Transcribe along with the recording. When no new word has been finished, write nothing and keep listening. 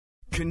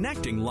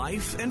connecting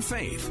life and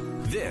faith.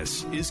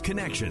 This is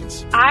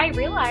Connections. I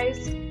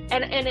realized,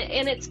 and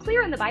it's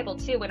clear in the Bible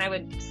too, when I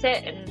would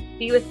sit and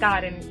be with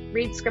God and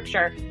read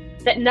scripture,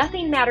 that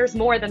nothing matters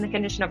more than the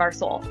condition of our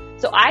soul.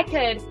 So I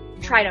could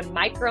try to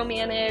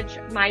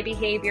micromanage my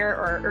behavior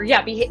or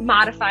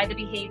modify the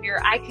behavior.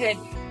 I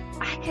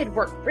could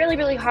work really,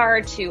 really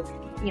hard to,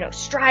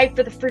 strive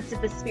for the fruits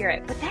of the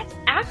Spirit, but that's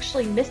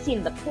actually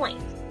missing the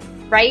point,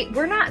 right?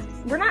 We're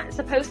not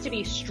supposed to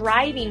be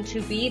striving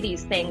to be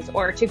these things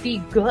or to be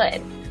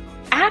good.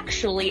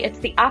 Actually, it's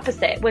the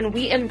opposite. When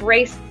we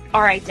embrace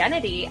our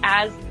identity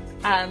as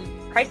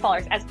Christ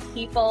followers, as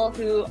people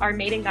who are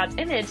made in God's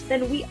image,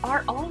 then we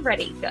are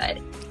already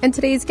good. And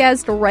today's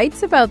guest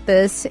writes about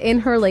this in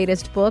her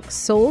latest book,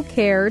 Soul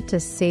Care to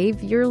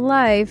Save Your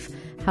Life: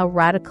 How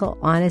Radical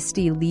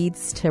Honesty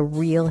Leads to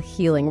Real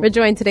Healing. We're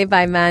joined today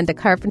by Manda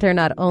Carpenter.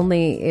 Not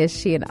only is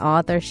she an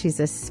author, she's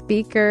a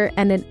speaker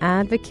and an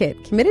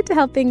advocate committed to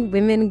helping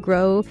women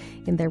grow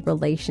in their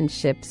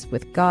relationships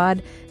with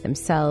God,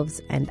 themselves,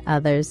 and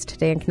others.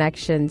 Today in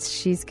Connections,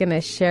 she's going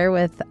to share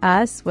with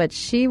us what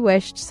she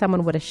wished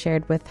someone would have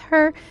shared with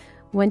her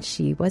when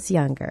she was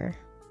younger.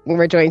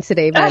 We're joined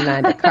today by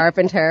Manda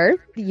Carpenter.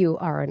 You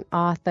are an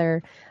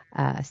author,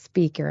 a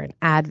speaker, an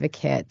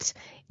advocate.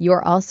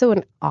 You're also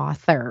an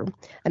author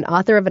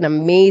of an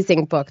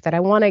amazing book that I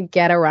want to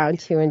get around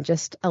to in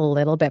just a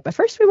little bit. But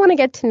first, we want to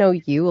get to know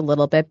you a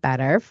little bit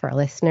better for our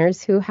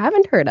listeners who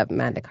haven't heard of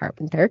Manda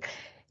Carpenter.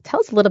 Tell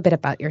us a little bit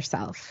about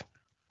yourself.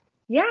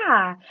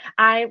 Yeah,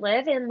 I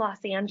live in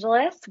Los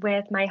Angeles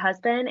with my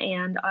husband,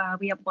 and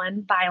we have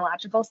one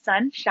biological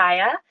son,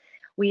 Shia.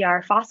 We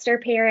are foster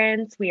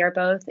parents. We are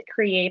both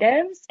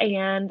creatives,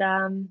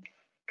 and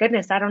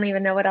goodness, I don't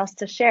even know what else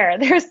to share.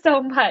 There's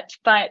so much,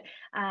 but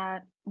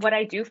what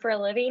I do for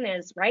a living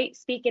is write,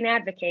 speak, and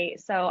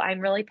advocate. So I'm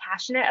really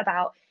passionate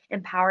about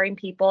empowering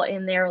people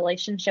in their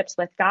relationships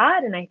with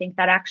God. And I think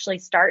that actually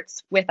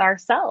starts with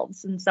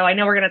ourselves. And so I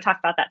know we're going to talk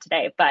about that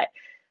today, but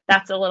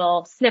that's a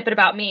little snippet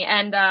about me.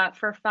 And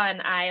for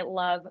fun, I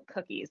love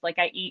cookies. Like,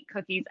 I eat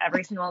cookies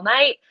every single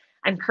night.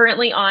 I'm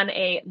currently on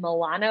a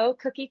Milano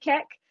cookie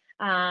kick.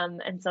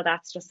 And so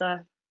that's just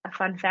a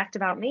fun fact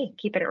about me,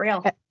 keeping it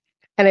real.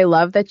 And I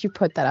love that you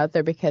put that out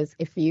there, because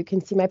if you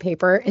can see my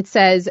paper, it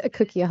says a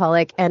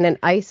cookieaholic and an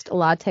iced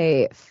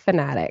latte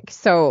fanatic.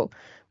 So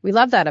we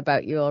love that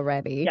about you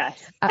already.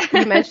 Yes.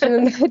 You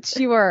mentioned that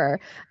you were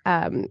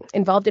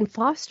involved in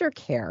foster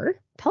care.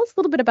 Tell us a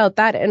little bit about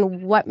that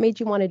and what made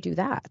you want to do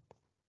that.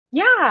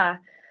 Yeah.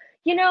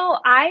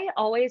 I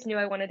always knew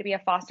I wanted to be a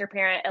foster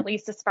parent, at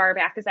least as far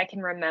back as I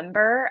can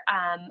remember.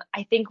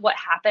 I think what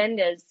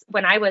happened is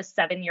when I was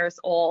 7 years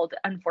old,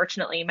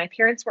 unfortunately, my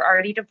parents were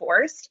already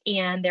divorced,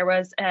 and there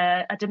was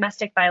a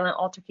domestic violent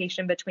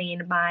altercation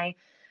between my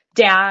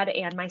dad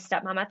and my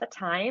stepmom at the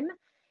time.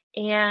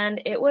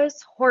 And it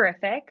was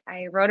horrific.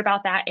 I wrote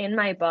about that in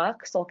my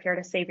book, Soul Care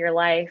to Save Your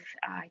Life.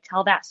 I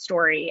tell that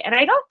story, and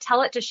I don't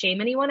tell it to shame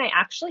anyone. I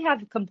actually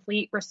have a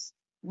complete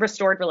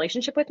restored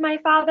relationship with my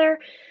father.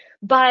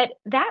 But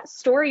that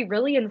story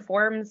really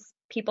informs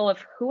people of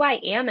who I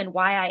am and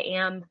why I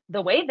am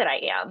the way that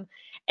I am.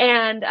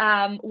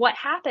 And what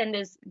happened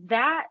is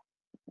that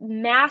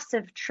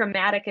massive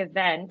traumatic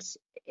event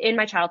in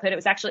my childhood, it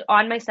was actually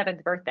on my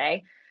 7th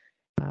birthday,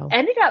 Wow.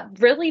 Ended up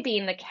really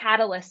being the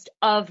catalyst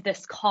of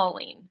this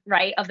calling,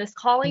 right? Of this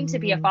calling to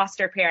be a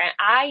foster parent.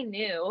 I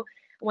knew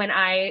when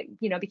I,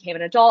 became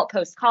an adult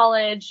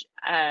post-college,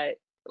 I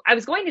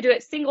was going to do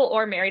it single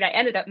or married. I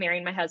ended up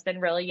marrying my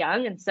husband really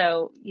young. And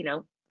so,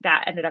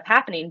 that ended up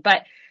happening.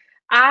 But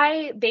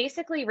I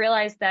basically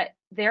realized that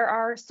there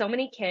are so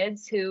many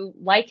kids who,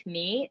 like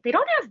me, they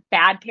don't have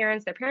bad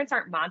parents. Their parents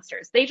aren't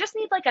monsters. They just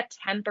need like a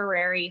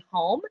temporary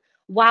home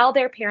while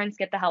their parents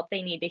get the help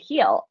they need to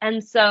heal.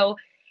 And so,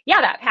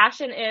 yeah, that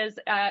passion is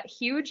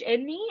huge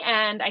in me.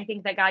 And I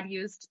think that God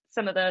used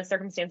some of the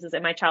circumstances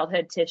in my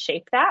childhood to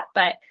shape that.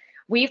 But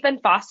we've been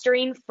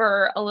fostering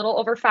for a little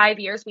over 5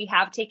 years. We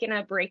have taken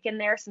a break in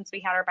there since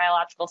we had our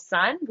biological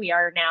son. We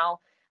are now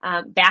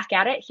back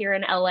at it here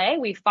in LA.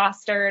 We've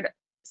fostered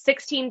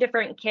 16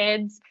 different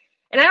kids.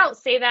 And I don't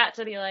say that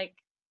to be like,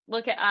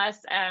 look at us,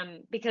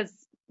 because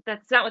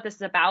that's not what this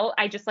is about.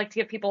 I just like to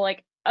give people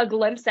like a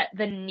glimpse at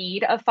the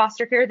need of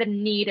foster care. The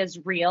need is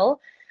real.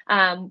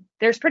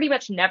 There's pretty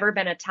much never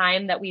been a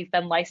time that we've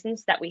been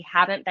licensed that we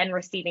haven't been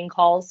receiving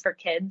calls for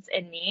kids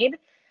in need.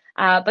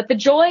 But the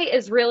joy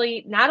is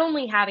really not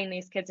only having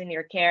these kids in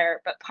your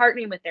care, but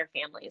partnering with their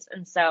families.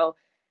 And so,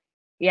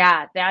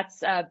 yeah,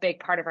 that's a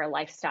big part of our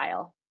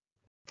lifestyle.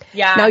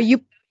 Yeah. Now,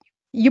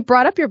 you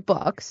brought up your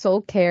book,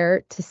 Soul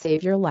Care to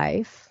Save Your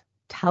Life.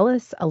 Tell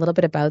us a little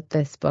bit about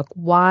this book,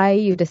 why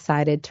you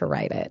decided to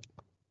write it.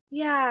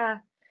 Yeah.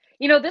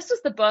 This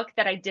was the book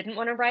that I didn't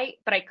want to write,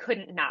 but I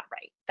couldn't not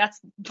write. That's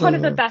one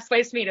of the best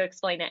ways for me to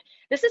explain it.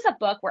 This is a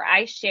book where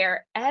I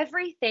share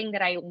everything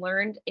that I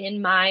learned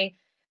in my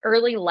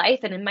early life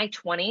and in my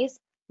 20s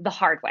the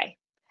hard way.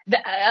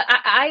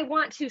 I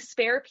want to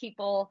spare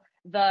people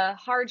the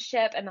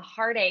hardship and the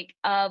heartache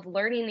of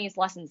learning these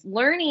lessons,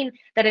 learning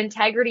that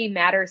integrity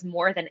matters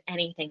more than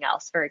anything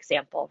else, for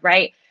example,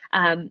 right?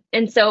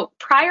 And so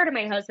prior to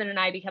my husband and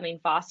I becoming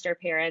foster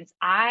parents,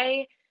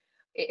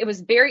 it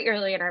was very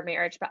early in our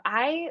marriage, but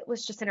I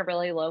was just in a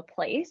really low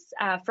place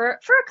for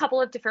a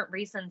couple of different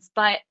reasons.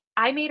 But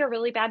I made a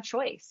really bad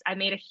choice. I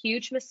made a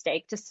huge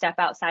mistake to step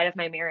outside of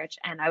my marriage,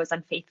 and I was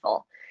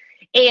unfaithful.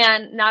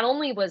 And not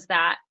only was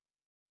that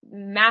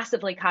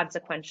massively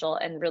consequential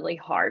and really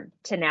hard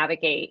to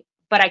navigate,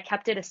 but I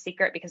kept it a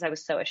secret because I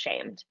was so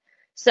ashamed.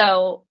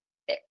 So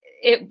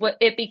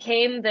it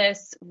became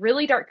this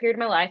really dark period of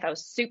my life. I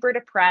was super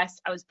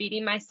depressed. I was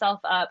beating myself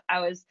up.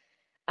 I was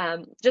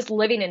just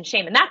living in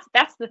shame. And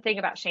that's the thing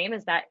about shame,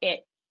 is that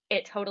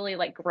it totally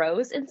like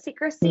grows in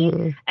secrecy.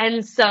 Mm.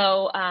 And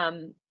so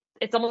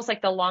it's almost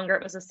like the longer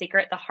it was a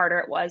secret, the harder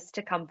it was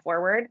to come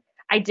forward.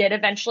 I did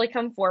eventually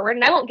come forward,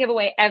 and I won't give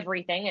away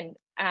everything.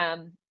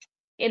 And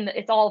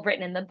it's all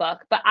written in the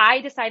book, but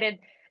I decided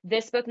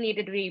this book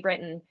needed to be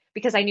written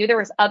because I knew there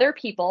was other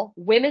people,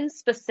 women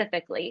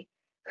specifically,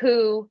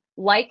 who,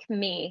 like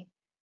me,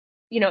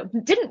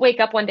 didn't wake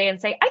up one day and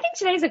say, I think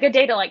today's a good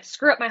day to like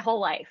screw up my whole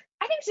life.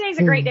 I think today's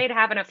a great day to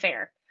have an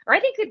affair, or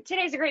I think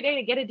today's a great day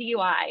to get a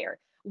DUI, or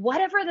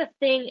whatever the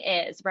thing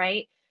is,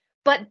 right?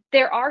 But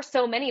there are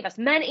so many of us,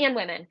 men and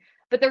women.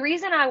 But the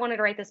reason I wanted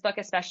to write this book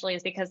especially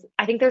is because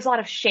I think there's a lot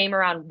of shame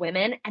around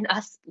women and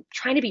us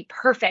trying to be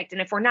perfect.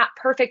 And if we're not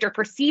perfect or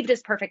perceived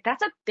as perfect,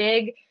 that's a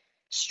big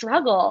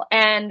struggle.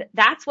 And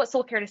that's what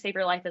Soul Care to Save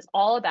Your Life is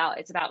all about.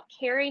 It's about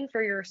caring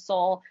for your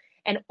soul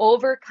and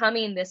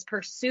overcoming this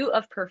pursuit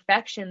of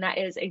perfection that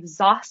is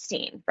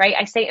exhausting, right?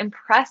 I say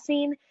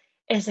impressing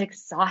is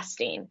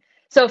exhausting.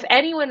 So if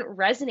anyone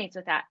resonates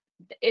with that,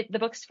 the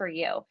book's for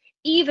you.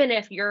 Even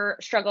if your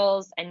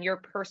struggles and your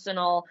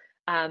personal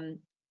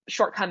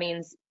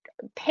shortcomings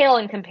pale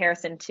in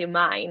comparison to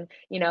mine,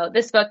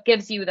 this book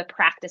gives you the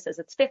practices.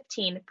 It's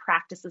 15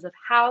 practices of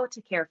how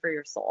to care for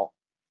your soul.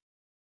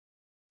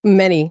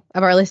 Many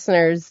of our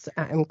listeners,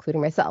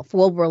 including myself,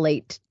 will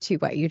relate to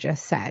what you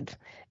just said.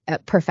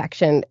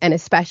 Perfection, and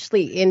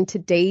especially in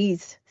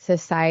today's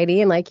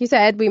society. And like you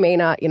said, we may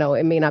not,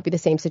 it may not be the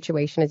same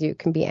situation as you. It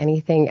can be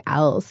anything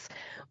else.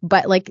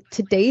 But like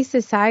today's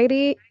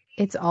society,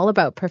 it's all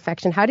about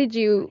perfection. How did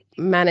you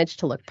manage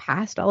to look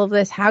past all of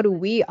this? How do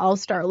we all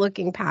start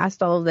looking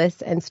past all of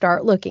this and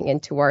start looking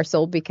into our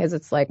soul? Because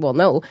it's like, well,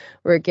 no,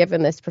 we're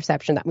given this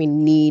perception that we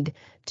need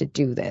to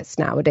do this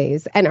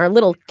nowadays. And our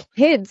little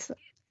kids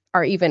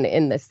are even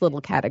in this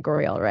little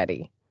category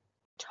already.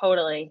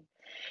 Totally.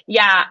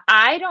 Yeah,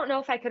 I don't know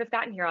if I could have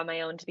gotten here on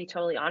my own, to be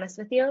totally honest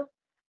with you.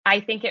 I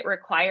think it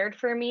required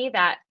for me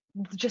that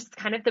just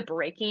kind of the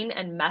breaking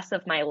and mess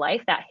of my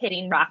life, that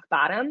hitting rock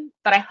bottom.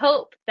 But I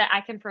hope that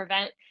I can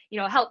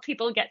help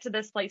people get to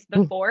this place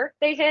before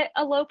they hit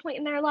a low point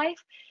in their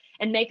life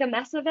and make a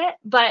mess of it.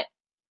 But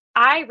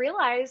I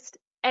realized,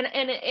 and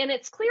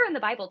it's clear in the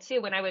Bible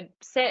too, when I would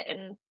sit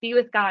and be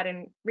with God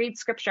and read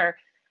scripture,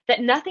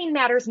 that nothing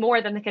matters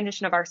more than the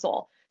condition of our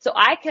soul. So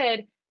I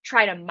could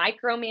try to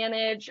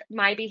micromanage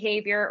my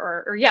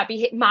behavior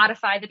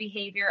modify the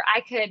behavior.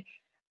 I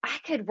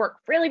could work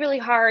really, really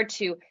hard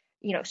to,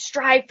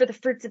 strive for the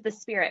fruits of the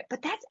Spirit,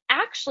 but that's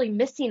actually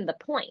missing the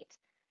point,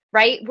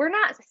 right? We're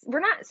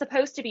not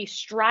supposed to be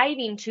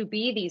striving to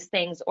be these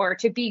things or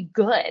to be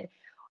good.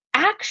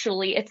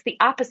 Actually, it's the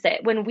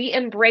opposite. When we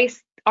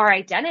embrace our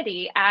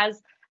identity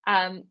as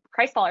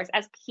Christ followers,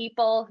 as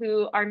people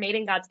who are made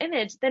in God's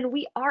image, then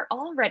we are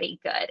already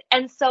good.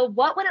 And so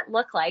what would it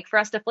look like for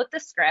us to flip the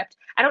script?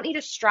 I don't need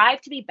to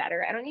strive to be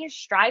better. I don't need to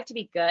strive to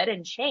be good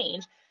and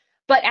change.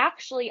 But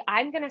actually,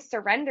 I'm going to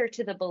surrender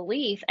to the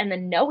belief and the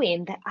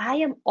knowing that I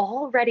am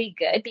already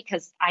good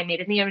because I'm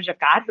made in the image of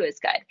God who is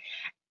good.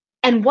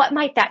 And what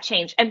might that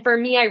change? And for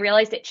me, I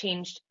realized it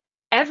changed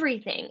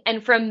everything.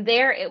 And from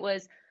there, it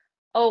was,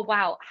 oh,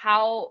 wow,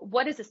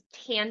 what does this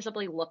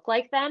tangibly look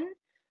like then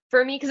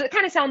for me? Because it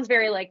kind of sounds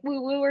very like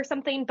woo-woo or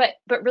something, but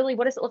really,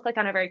 what does it look like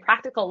on a very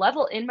practical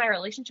level in my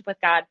relationship with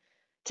God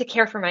to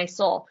care for my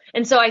soul?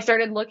 And so I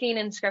started looking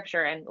in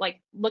scripture and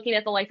like looking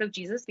at the life of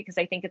Jesus, because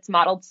I think it's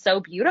modeled so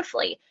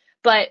beautifully.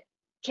 But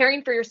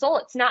caring for your soul,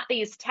 it's not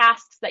these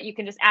tasks that you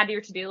can just add to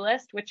your to-do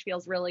list, which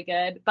feels really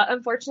good. But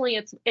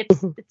unfortunately,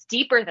 it's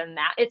deeper than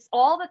that. It's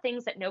all the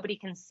things that nobody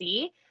can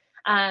see.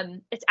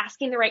 It's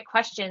asking the right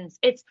questions.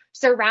 It's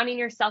surrounding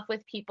yourself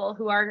with people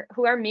who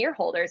are mirror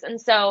holders.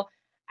 And so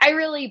I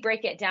really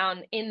break it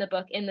down in the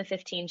book, in the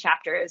 15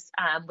 chapters,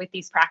 with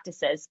these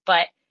practices.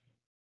 But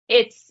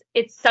it's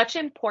such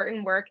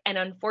important work. And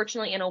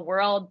unfortunately, in a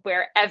world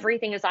where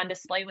everything is on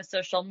display with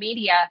social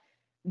media,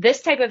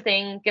 this type of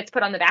thing gets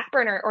put on the back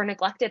burner or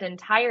neglected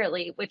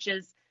entirely, which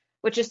is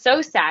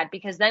so sad,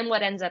 because then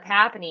what ends up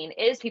happening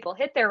is people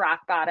hit their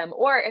rock bottom,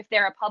 or if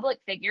they're a public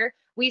figure,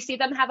 we see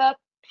them have a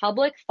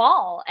public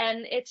fall,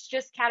 and it's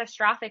just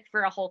catastrophic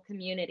for a whole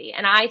community.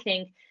 And I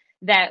think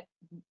that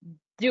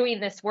doing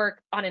this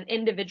work on an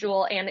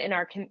individual and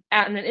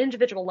on an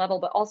individual level,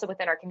 but also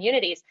within our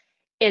communities,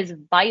 is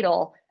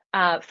vital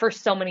for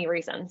so many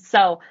reasons.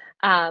 So,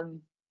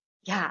 I'm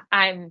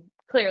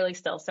clearly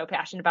still so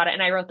passionate about it.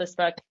 And I wrote this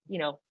book,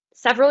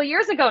 several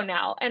years ago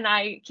now, and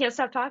I can't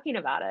stop talking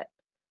about it.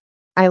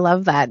 I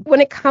love that. When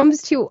it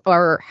comes to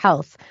our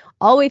health,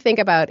 all we think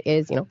about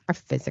is, our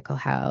physical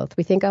health.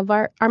 We think of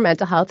our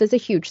mental health as a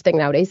huge thing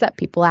nowadays that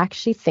people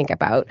actually think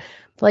about.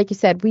 But like you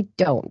said, we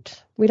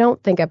don't. We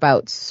don't think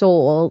about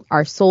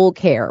our soul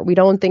care. We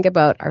don't think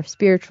about our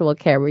spiritual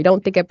care. We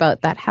don't think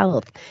about that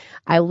health.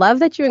 I love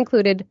that you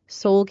included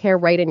soul care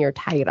right in your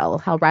title,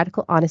 how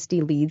radical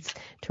honesty leads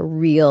to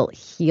real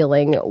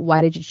healing.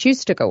 Why did you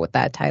choose to go with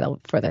that title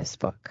for this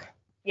book?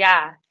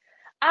 Yeah.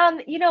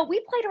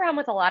 We played around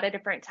with a lot of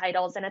different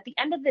titles, and at the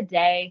end of the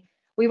day,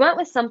 we went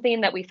with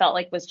something that we felt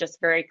like was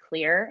just very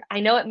clear. I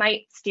know it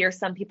might steer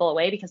some people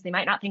away because they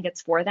might not think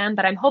it's for them,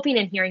 but I'm hoping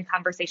in hearing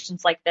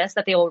conversations like this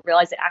that they will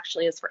realize it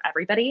actually is for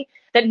everybody,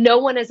 that no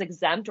one is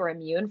exempt or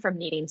immune from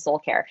needing soul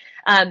care.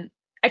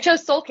 I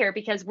chose soul care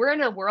because we're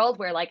in a world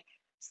where like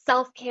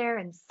self-care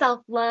and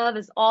self-love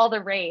is all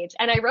the rage.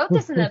 And I wrote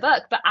this in the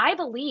book, but I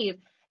believe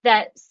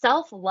that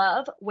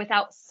self-love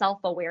without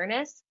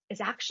self-awareness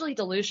is actually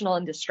delusional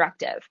and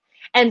destructive.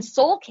 And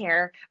soul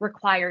care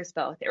requires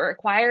both. It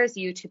requires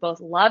you to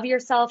both love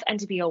yourself and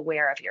to be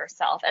aware of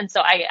yourself. And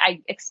so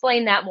I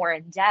explain that more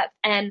in depth.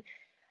 And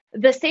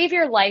the save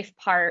your life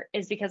part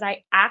is because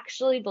I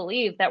actually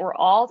believe that we're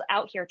all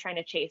out here trying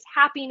to chase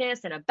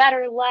happiness and a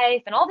better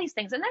life and all these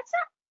things. And that's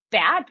not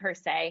bad per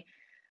se,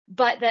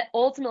 but that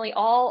ultimately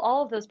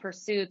all of those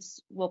pursuits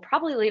will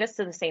probably lead us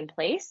to the same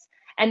place.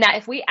 And that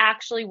if we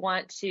actually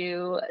want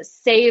to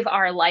save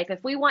our life,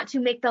 if we want to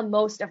make the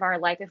most of our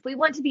life, if we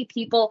want to be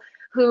people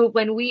who,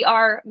 when we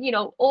are,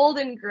 old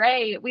and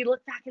gray, we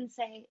look back and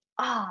say,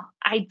 oh,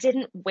 I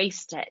didn't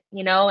waste it,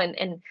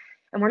 and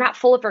we're not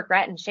full of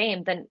regret and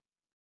shame, then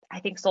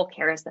I think soul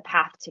care is the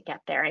path to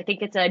get there. I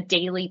think it's a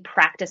daily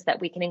practice that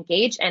we can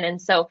engage in.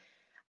 And so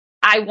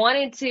I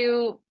wanted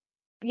to,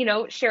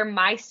 share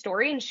my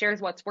story and share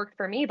what's worked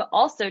for me, but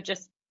also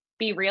just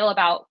be real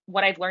about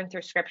what I've learned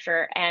through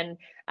scripture and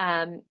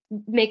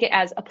make it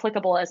as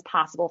applicable as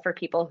possible for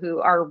people who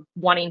are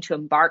wanting to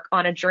embark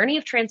on a journey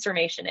of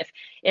transformation.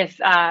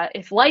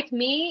 If like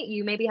me,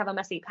 you maybe have a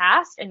messy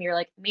past and you're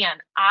like, man,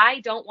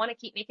 I don't want to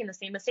keep making the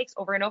same mistakes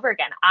over and over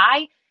again.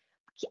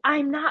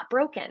 I'm not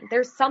broken.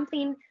 There's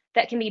something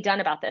that can be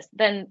done about this.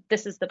 Then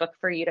this is the book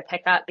for you to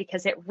pick up,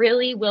 because it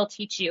really will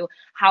teach you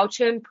how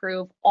to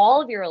improve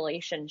all of your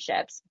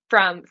relationships,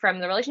 from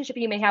the relationship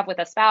you may have with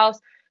a spouse,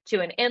 to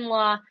an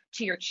in-law,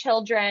 to your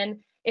children.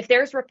 If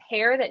there's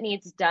repair that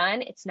needs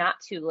done, it's not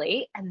too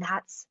late. And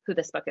that's who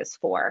this book is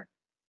for.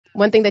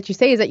 One thing that you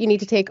say is that you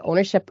need to take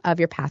ownership of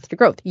your path to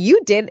growth.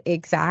 You did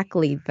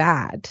exactly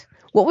that.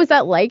 What was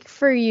that like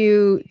for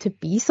you to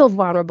be so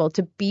vulnerable,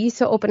 to be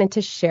so open, and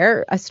to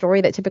share a story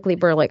that typically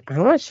we're like,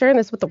 I'm not sharing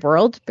this with the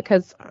world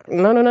because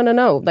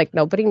no. Like,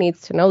 nobody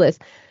needs to know this.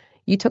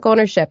 You took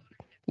ownership.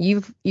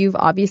 You've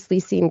obviously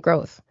seen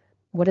growth.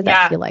 What did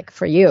that feel like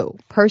for you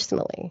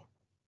personally?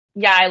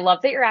 Yeah, I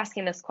love that you're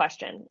asking this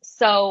question.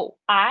 So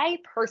I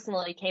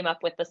personally came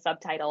up with the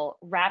subtitle,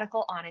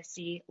 Radical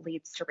Honesty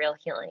Leads to Real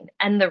Healing.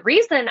 And the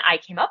reason I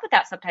came up with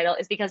that subtitle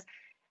is because,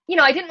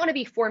 I didn't want to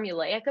be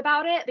formulaic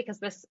about it, because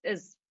this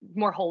is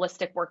more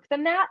holistic work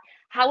than that.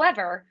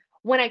 However,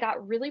 when I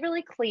got really,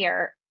 really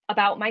clear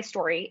about my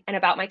story and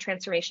about my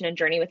transformation and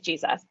journey with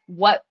Jesus,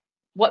 what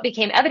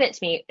became evident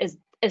to me is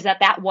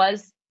that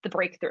was the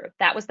breakthrough.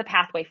 That was the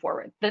pathway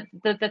forward.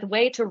 The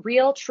way to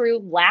real, true,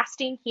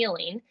 lasting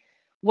healing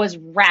was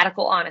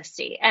radical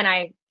honesty. And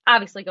I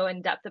obviously go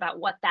in depth about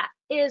what that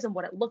is and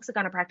what it looks like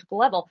on a practical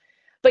level.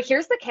 But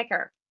here's the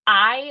kicker.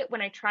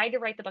 When I tried to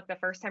write the book the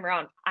first time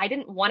around, I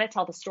didn't want to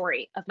tell the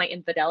story of my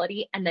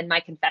infidelity and then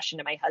my confession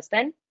to my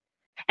husband.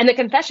 And the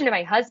confession to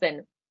my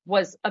husband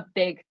was a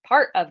big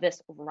part of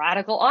this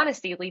radical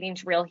honesty leading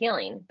to real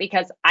healing,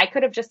 because I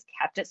could have just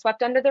kept it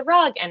swept under the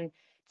rug and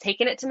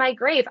taken it to my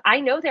grave.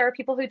 I know there are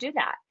people who do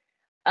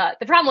that.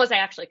 The problem was I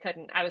actually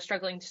couldn't. I was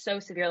struggling so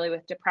severely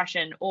with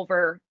depression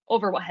over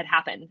what had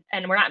happened.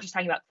 And we're not just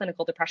talking about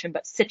clinical depression,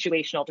 but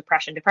situational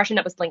depression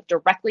that was linked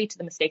directly to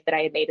the mistake that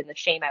I had made and the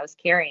shame I was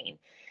carrying.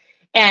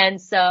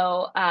 And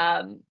so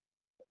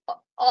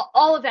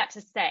all of that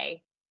to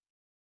say,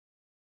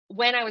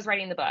 when I was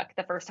writing the book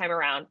the first time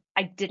around,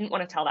 I didn't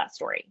want to tell that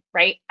story,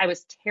 right? I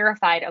was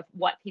terrified of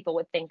what people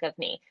would think of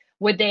me.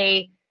 Would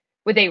they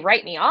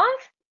write me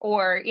off?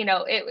 Or,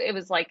 it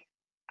was like,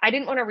 I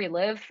didn't want to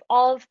relive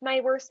all of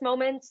my worst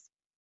moments,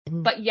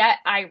 but yet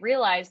I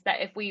realized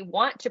that if we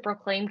want to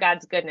proclaim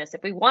God's goodness,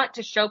 if we want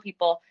to show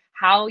people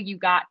how you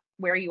got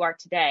where you are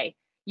today,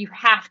 you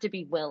have to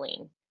be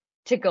willing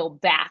to go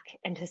back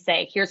and to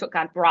say, here's what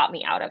God brought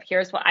me out of.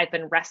 Here's what I've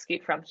been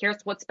rescued from.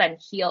 Here's what's been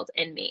healed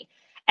in me.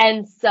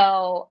 And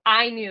so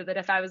I knew that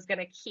if I was going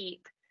to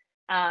keep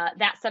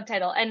that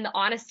subtitle and the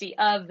honesty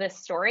of this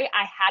story,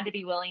 I had to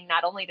be willing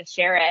not only to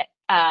share it,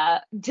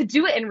 to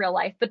do it in real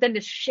life, but then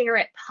to share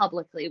it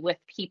publicly with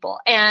people.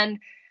 And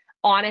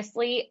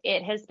honestly,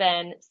 it has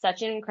been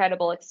such an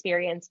incredible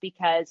experience,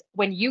 because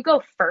when you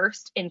go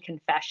first in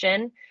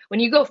confession, when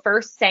you go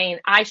first saying,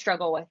 I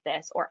struggle with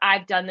this, or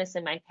I've done this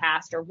in my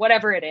past, or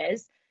whatever it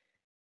is,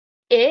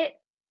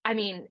 I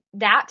mean,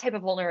 that type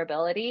of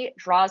vulnerability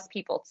draws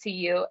people to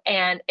you,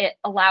 and it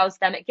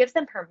gives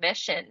them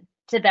permission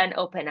to then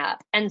open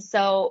up. And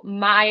so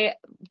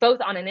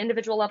both on an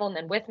individual level and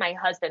then with my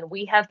husband,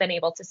 we have been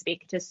able to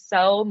speak to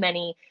so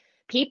many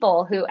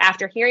people who,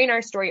 after hearing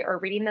our story or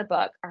reading the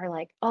book, are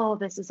like, oh,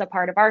 this is a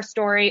part of our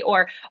story,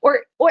 or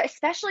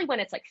especially when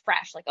it's like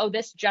fresh, like, oh,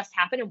 this just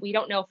happened and we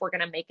don't know if we're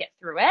going to make it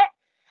through it.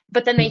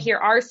 But then they hear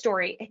our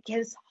story, it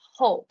gives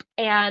hope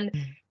and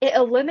it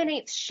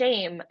eliminates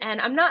shame. And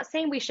I'm not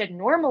saying we should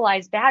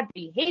normalize bad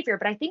behavior,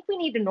 but I think we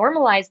need to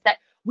normalize that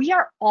we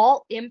are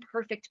all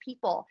imperfect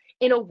people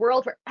in a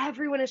world where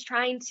everyone is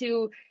trying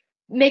to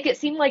make it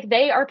seem like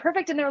they are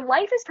perfect and their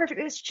life is perfect.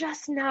 It's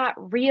just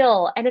not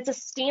real. And it's a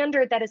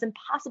standard that is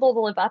impossible to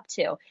live up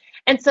to.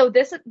 And so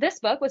this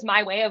book was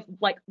my way of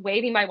like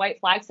waving my white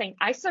flag saying,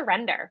 I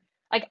surrender.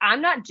 Like,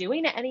 I'm not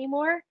doing it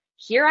anymore.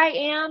 Here I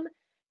am.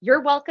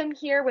 You're welcome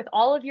here with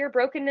all of your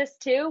brokenness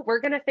too.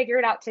 We're going to figure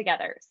it out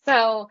together.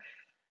 So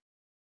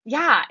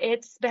yeah,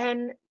 it's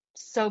been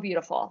so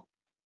beautiful.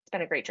 It's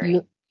been a great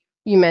journey.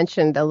 You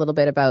mentioned a little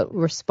bit about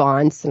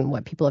response and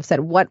what people have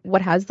said.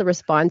 What has the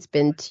response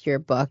been to your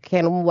book,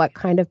 and what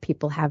kind of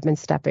people have been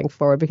stepping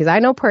forward? Because I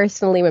know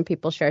personally when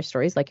people share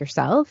stories like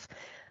yourself,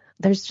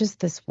 there's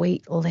just this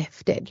weight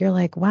lifted. You're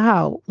like,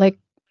 wow, like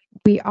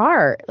we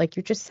are, like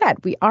you just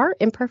said, we are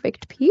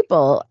imperfect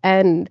people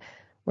and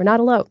we're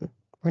not alone.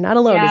 We're not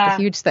alone is the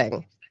huge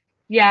thing.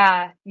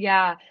 Yeah.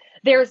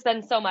 There's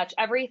been so much,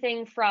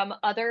 everything from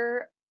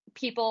other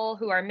people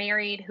who are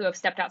married, who have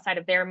stepped outside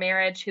of their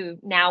marriage, who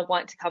now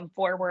want to come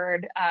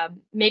forward,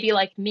 maybe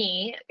like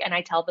me, and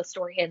I tell the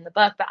story in the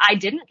book, but I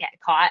didn't get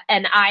caught.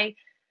 And I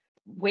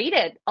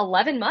waited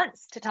 11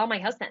 months to tell my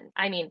husband.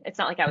 I mean, it's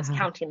not like I was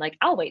counting, like,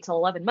 I'll wait till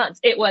 11 months.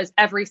 It was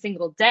every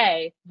single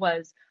day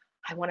was,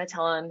 I want to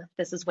tell him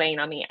this is weighing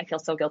on me. I feel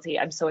so guilty.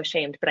 I'm so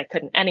ashamed, but I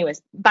couldn't.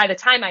 Anyways, by the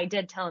time I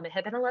did tell him, it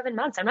had been 11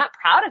 months. I'm not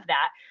proud of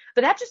that,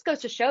 but that just goes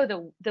to show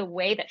the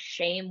way that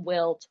shame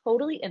will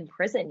totally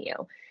imprison you.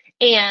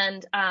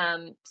 And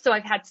so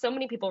I've had so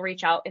many people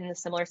reach out in a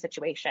similar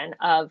situation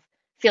of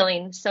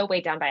feeling so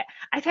weighed down by it.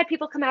 I've had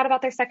people come out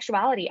about their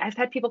sexuality. I've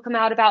had people come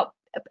out about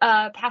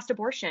past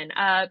abortion,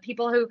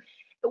 people who,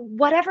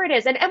 whatever it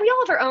is. And we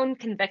all have our own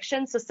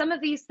convictions. So some of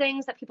these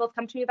things that people have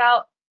come to me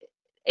about,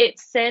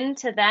 it's sin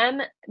to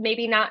them,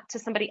 maybe not to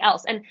somebody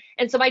else.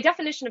 And so my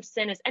definition of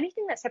sin is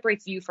anything that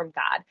separates you from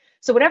God.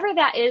 So whatever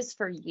that is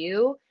for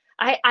you,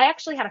 I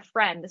actually had a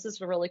friend. This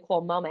is a really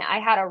cool moment. I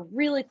had a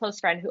really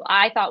close friend who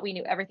I thought we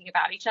knew everything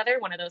about each other,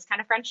 one of those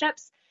kind of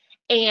friendships.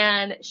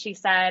 And she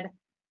said,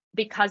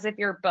 because of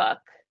your book,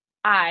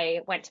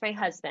 I went to my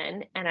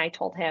husband and I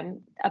told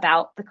him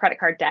about the credit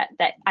card debt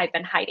that I've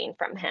been hiding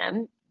from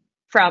him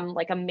from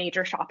like a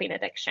major shopping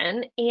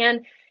addiction.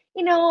 And,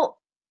 you know,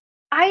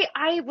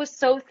 I was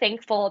so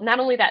thankful, not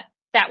only that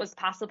was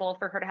possible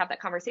for her to have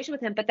that conversation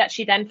with him, but that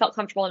she then felt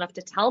comfortable enough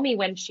to tell me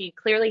when she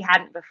clearly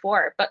hadn't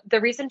before. But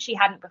the reason she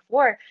hadn't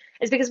before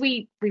is because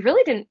we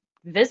really didn't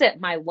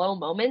visit my low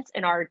moments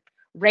in our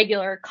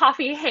regular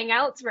coffee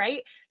hangouts,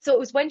 right? So it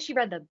was when she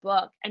read the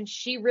book and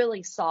she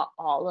really saw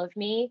all of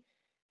me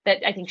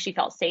that I think she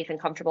felt safe and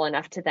comfortable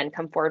enough to then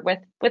come forward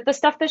with the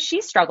stuff that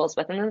she struggles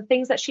with and the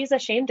things that she's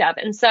ashamed of.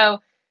 And so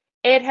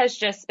it has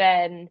just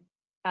been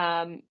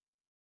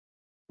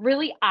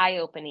really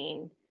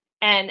eye-opening.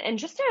 And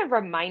just a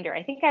reminder,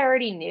 I think I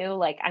already knew,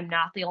 like, I'm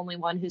not the only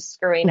one who's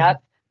screwing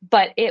up,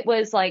 but it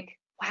was like,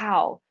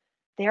 wow,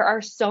 there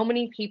are so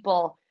many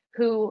people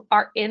who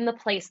are in the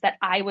place that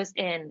I was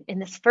in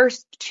this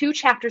first 2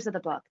 chapters of the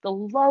book, the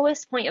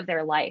lowest point of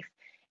their life.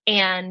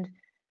 And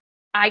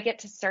I get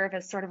to serve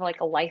as sort of like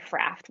a life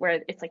raft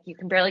where it's like, you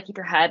can barely keep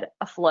your head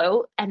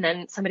afloat. And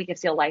then somebody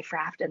gives you a life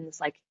raft and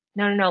it's like,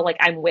 no, like,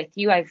 I'm with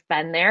you. I've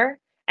been there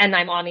and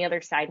I'm on the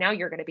other side now.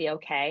 You're going to be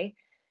okay.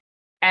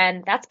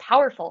 And that's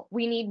powerful.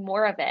 We need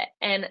more of it.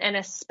 And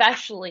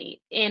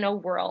especially in a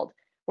world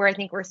where I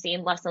think we're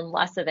seeing less and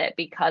less of it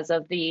because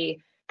of the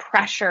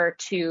pressure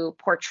to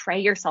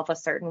portray yourself a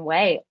certain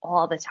way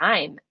all the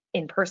time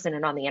in person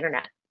and on the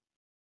internet.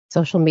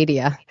 Social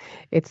media.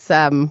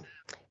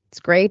 It's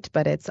great,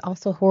 but it's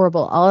also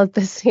horrible all at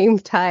the same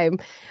time.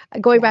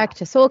 Going back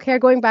to soul care,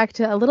 going back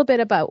to a little bit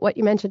about what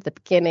you mentioned at the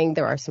beginning,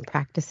 there are some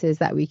practices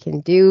that we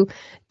can do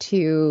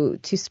to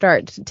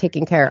start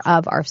taking care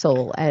of our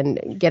soul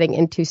and getting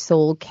into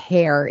soul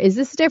care. Is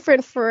this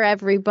different for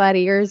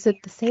everybody, or is it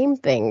the same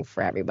thing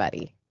for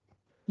everybody?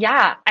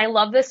 Yeah, I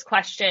love this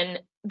question.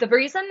 The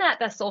reason that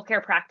the soul care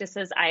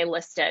practices I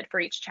listed for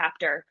each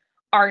chapter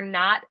are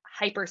not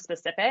hyper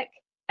specific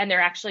and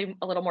they're actually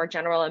a little more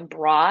general and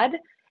broad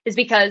is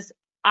because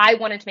I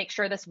wanted to make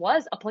sure this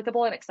was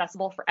applicable and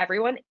accessible for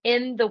everyone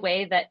in the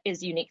way that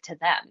is unique to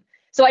them.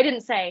 So I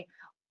didn't say,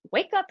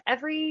 wake up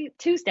every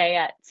Tuesday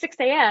at 6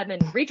 a.m.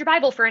 and read your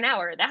Bible for an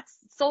hour. That's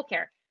soul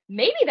care.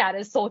 Maybe that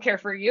is soul care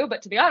for you,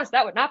 but to be honest,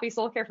 that would not be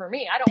soul care for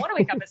me. I don't want to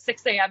wake up at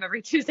 6 a.m.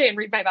 every Tuesday and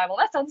read my Bible.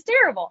 That sounds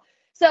terrible.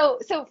 So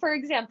for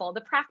example,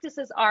 the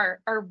practices are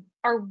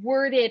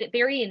worded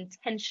very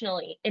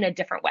intentionally in a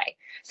different way.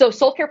 So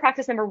soul care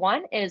practice number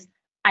 1 is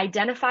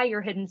identify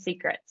your hidden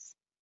secrets.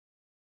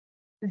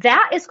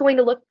 that is going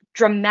to look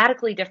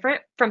dramatically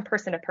different from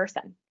person to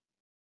person.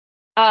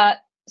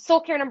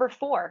 Soul care number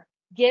 4,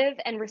 give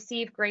and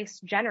receive grace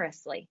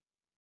generously.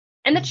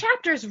 And the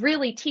chapters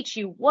really teach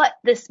you what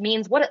this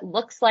means, what it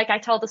looks like. I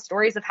tell the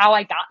stories of how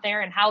I got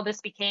there and how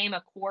this became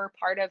a core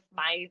part of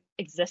my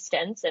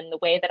existence and the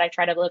way that I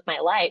try to live my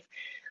life.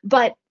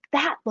 But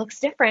that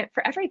looks different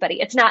for everybody.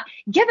 It's not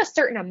give a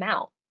certain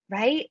amount,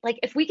 right? Like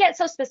if we get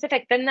so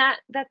specific, then that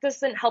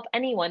doesn't help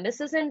anyone.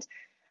 This isn't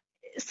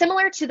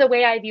similar to the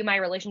way I view my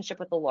relationship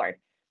with the Lord.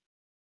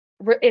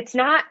 It's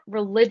not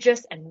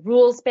religious and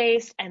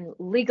rules-based and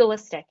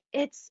legalistic.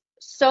 It's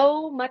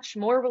so much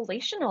more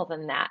relational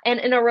than that. And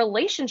in a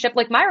relationship,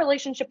 like my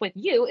relationship with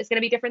you is going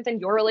to be different than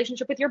your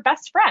relationship with your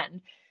best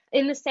friend.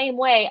 In the same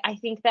way, I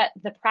think that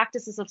the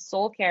practices of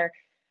soul care,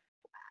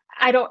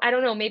 I don't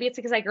know, maybe it's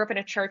because I grew up in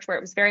a church where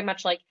it was very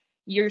much like,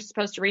 you're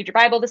supposed to read your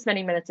Bible this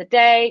many minutes a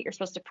day, you're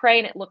supposed to pray,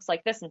 and it looks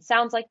like this and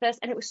sounds like this.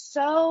 And it was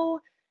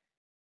so,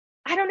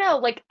 I don't know,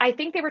 like I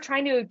think they were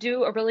trying to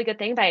do a really good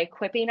thing by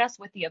equipping us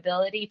with the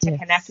ability to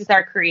connect with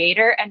our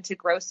Creator and to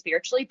grow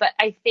spiritually. But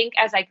I think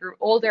as I grew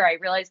older, I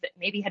realized that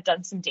maybe had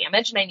done some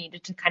damage, and I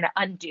needed to kind of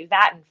undo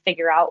that and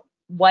figure out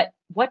what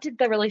did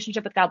the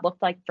relationship with God look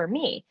like for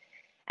me.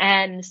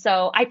 And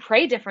so I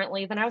pray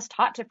differently than I was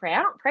taught to pray.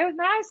 I don't pray with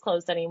my eyes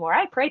closed anymore.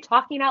 I pray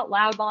talking out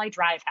loud while I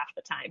drive half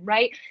the time,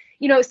 right?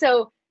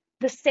 So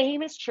the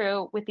same is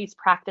true with these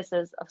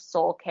practices of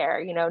soul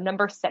care.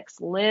 Number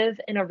 6, live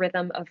in a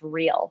rhythm of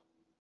real.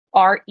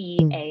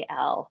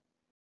 REAL.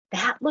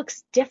 That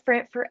looks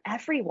different for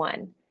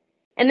everyone.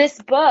 And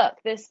this book,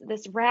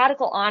 this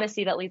radical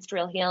honesty that leads to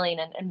real healing,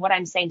 and what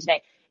I'm saying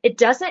today, it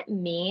doesn't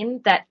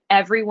mean that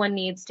everyone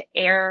needs to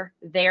air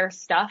their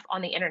stuff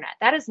on the internet.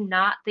 That is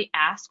not the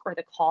ask or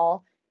the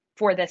call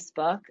for this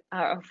book,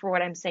 or for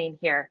what I'm saying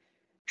here.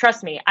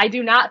 Trust me, I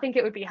do not think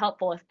it would be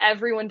helpful if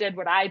everyone did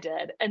what I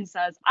did and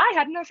says, I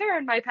had an affair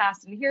in my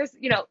past, and here's,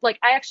 I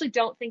actually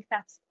don't think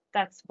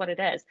that's what it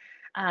is.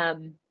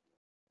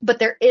 But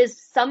there is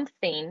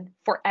something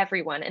for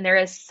everyone, and there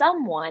is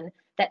someone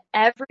that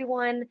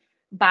everyone,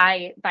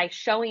 by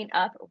showing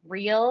up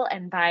real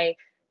and by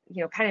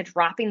kind of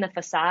dropping the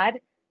facade,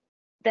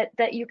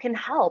 that you can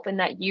help, and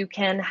that you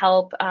can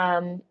help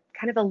kind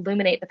of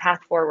illuminate the path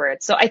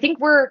forward. So I think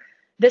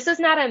this is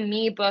not a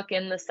me book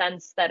in the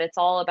sense that it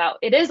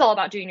is all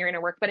about doing your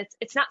inner work, but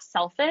it's not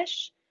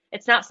selfish,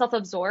 it's not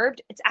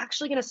self-absorbed. It's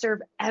actually going to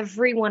serve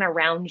everyone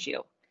around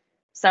you.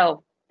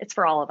 So it's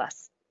for all of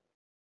us.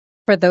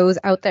 For those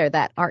out there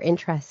that are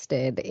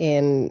interested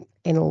in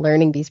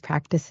learning these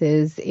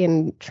practices,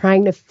 in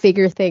trying to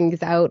figure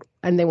things out,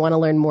 and they want to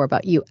learn more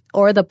about you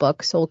or the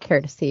book, Soul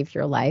Care to Save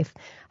Your Life,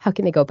 how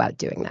can they go about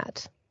doing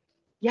that?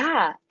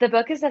 Yeah, the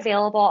book is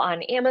available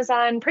on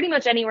Amazon, pretty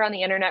much anywhere on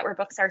the internet where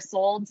books are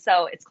sold.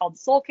 So it's called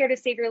Soul Care to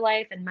Save Your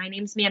Life. And my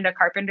name's Manda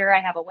Carpenter. I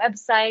have a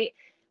website,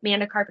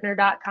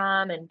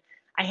 mandacarpenter.com, and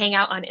I hang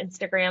out on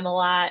Instagram a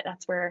lot.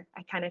 That's where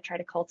I kind of try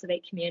to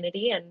cultivate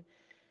community. And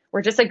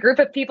we're just a group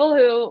of people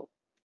who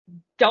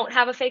don't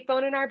have a fake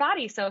bone in our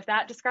body. So if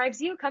that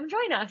describes you, come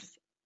join us.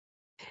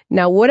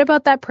 Now, what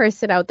about that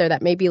person out there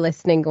that may be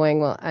listening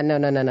going, well,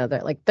 no.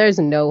 There's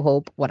no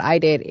hope. What I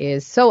did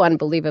is so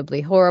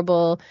unbelievably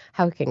horrible.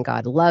 How can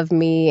God love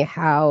me?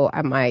 How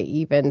am I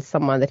even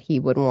someone that he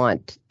would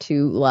want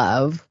to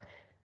love?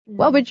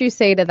 What would you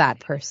say to that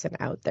person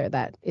out there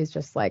that is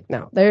just like,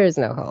 no, there is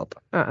no hope.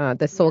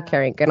 The soul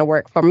care ain't going to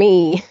work for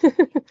me.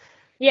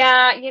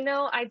 Yeah,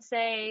 I'd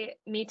say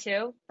me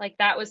too. Like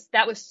that was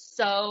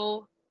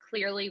so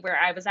clearly where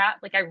I was at.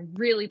 Like I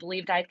really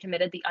believed I'd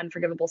committed the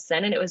unforgivable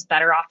sin, and it was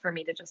better off for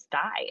me to just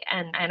die.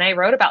 And I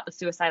wrote about the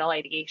suicidal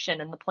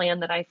ideation and the plan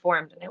that I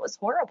formed, and it was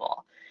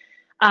horrible.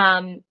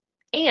 And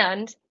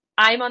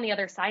I'm on the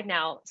other side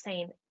now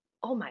saying,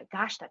 oh my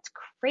gosh, that's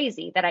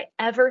crazy that I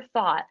ever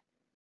thought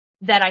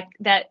that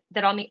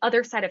that on the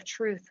other side of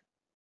truth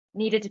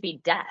needed to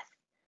be death.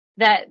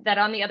 That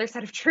on the other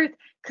side of truth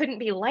couldn't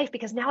be life,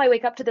 because now I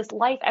wake up to this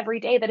life every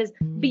day that is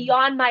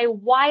beyond my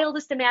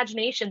wildest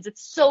imaginations.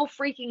 It's so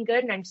freaking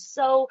good, and I'm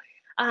so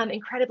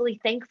incredibly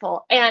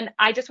thankful. And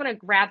I just want to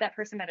grab that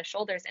person by the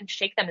shoulders and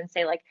shake them and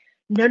say, like,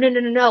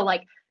 no,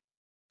 like,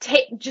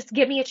 just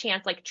give me a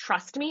chance, like,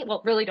 trust me.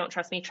 Well, really don't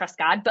trust me, trust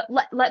God, but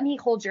let me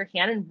hold your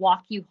hand and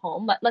walk you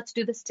home. Let's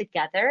do this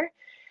together.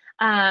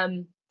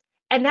 And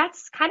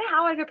that's kind of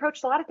how I've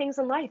approached a lot of things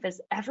in life,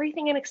 is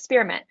everything an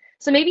experiment.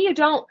 So maybe you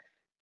don't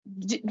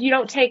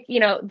take,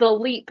 the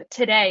leap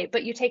today,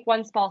 but you take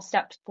one small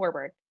step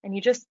forward and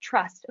you just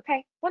trust,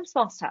 okay, one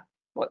small step.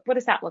 What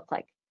does that look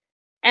like?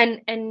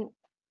 And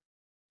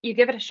you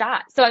give it a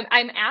shot. So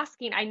I'm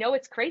asking, I know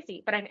it's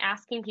crazy, but I'm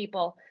asking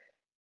people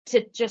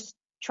to just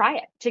try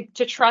it,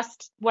 to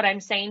trust what I'm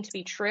saying to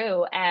be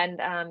true.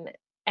 And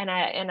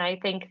I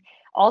think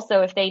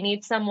also, if they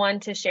need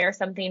someone to share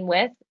something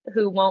with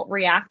who won't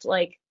react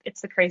like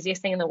it's the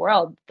craziest thing in the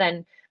world,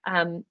 then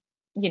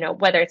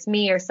whether it's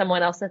me or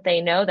someone else that they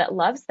know that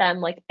loves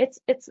them, like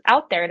it's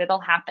out there and it'll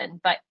happen.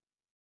 But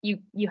you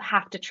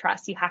have to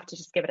trust. You have to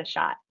just give it a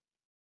shot.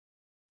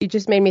 You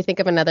just made me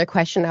think of another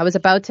question. I was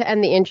about to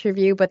end the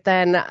interview, but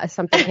then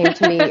something came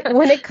to me.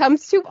 When it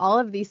comes to all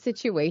of these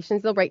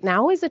situations, though, right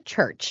now as a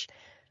church,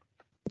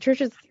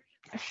 churches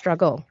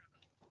struggle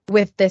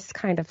with this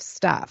kind of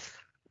stuff.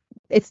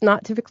 It's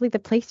not typically the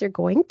place you're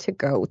going to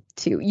go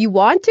to. You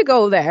want to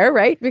go there,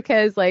 right?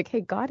 Because like,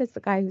 hey, God is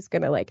the guy who's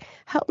going to like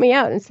help me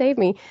out and save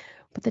me.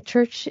 But the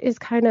church is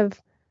kind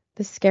of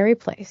the scary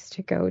place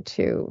to go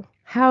to.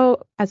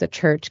 How, as a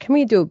church, can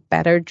we do a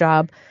better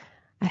job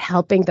at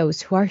helping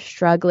those who are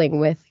struggling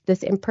with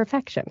this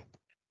imperfection?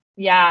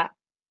 Yeah.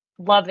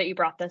 Love that you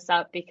brought this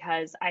up,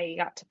 because I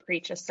got to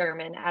preach a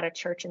sermon at a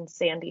church in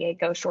San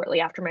Diego shortly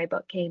after my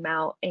book came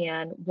out.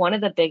 And one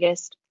of the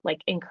biggest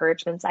like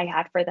encouragements I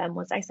had for them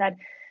was, I said,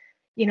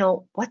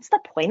 what's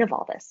the point of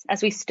all this?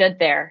 As we stood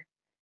there,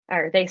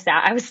 or they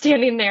sat, I was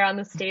standing there on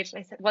the stage, and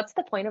I said, what's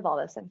the point of all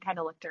this? And kind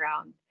of looked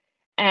around.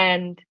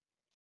 And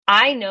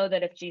I know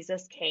that if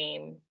Jesus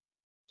came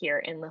here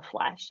in the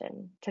flesh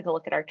and took a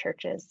look at our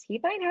churches, he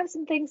might have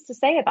some things to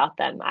say about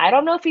them. I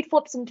don't know if he'd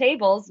flip some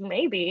tables,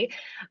 maybe,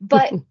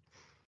 but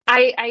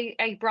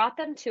I brought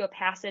them to a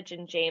passage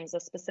in James,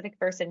 a specific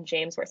verse in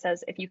James where it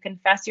says, if you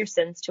confess your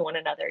sins to one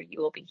another, you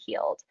will be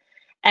healed.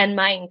 And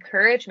my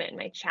encouragement,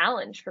 my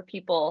challenge for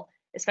people,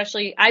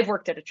 especially I've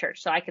worked at a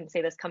church, so I can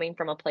say this coming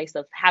from a place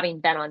of having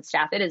been on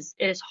staff. It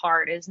is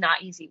hard. It is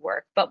not easy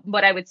work. But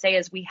what I would say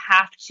is we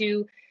have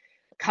to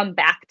come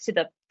back to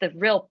the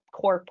real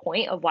core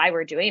point of why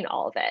we're doing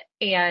all of it.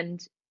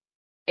 And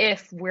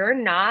if we're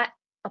not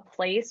a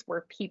place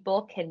where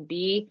people can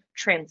be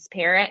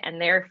transparent and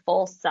their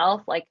full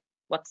self, like,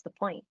 what's the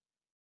point?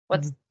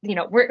 What's,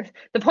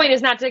 the point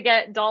is not to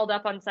get dolled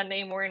up on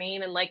Sunday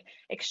morning and like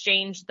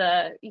exchange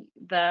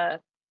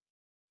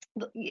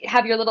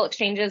have your little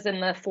exchanges in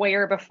the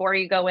foyer before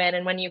you go in,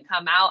 and when you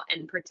come out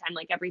and pretend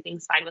like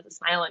everything's fine with a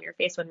smile on your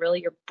face, when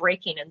really you're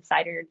breaking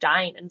inside or you're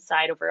dying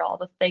inside over all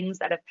the things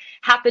that have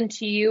happened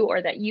to you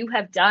or that you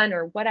have done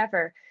or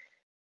whatever.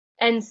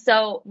 And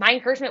so my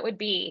encouragement would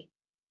be,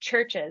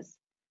 churches,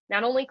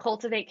 not only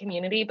cultivate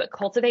community, but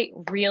cultivate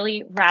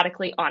really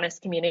radically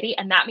honest community.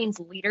 And that means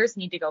leaders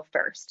need to go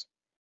first.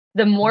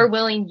 The more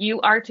willing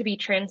you are to be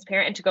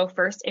transparent and to go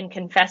first in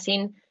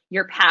confessing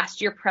your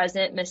past, your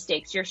present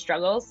mistakes, your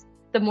struggles,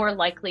 the more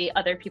likely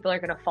other people are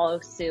going to follow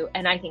suit.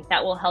 And I think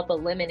that will help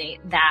eliminate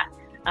that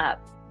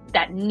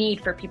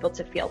need for people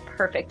to feel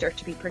perfect or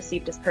to be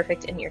perceived as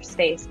perfect in your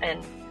space.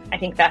 And I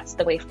think that's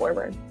the way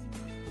forward.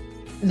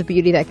 The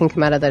beauty that can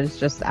come out of that is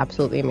just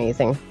absolutely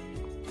amazing.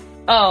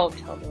 Oh,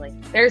 totally.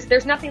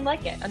 There's nothing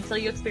like it until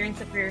you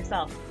experience it for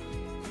yourself.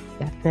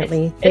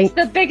 Definitely. It's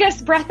the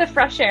biggest breath of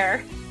fresh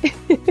air.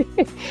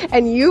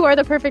 And you are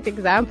the perfect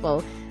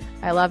example.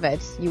 I love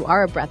it. You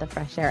are a breath of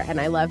fresh air.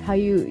 And I love how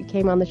you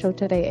came on the show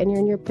today and you're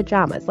in your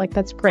pajamas. Like,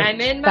 that's great.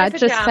 I'm in my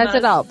pajamas. That just says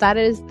it all. That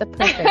is the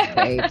perfect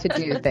way to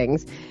do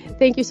things.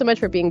 Thank you so much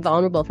for being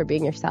vulnerable, for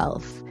being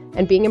yourself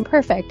and being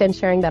imperfect and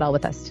sharing that all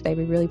with us today.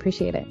 We really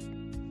appreciate it.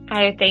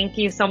 I thank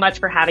you so much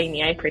for having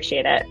me. I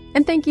appreciate it.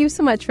 And thank you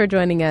so much for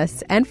joining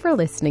us and for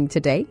listening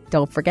today.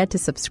 Don't forget to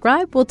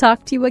subscribe. We'll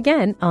talk to you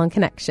again on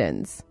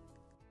Connections.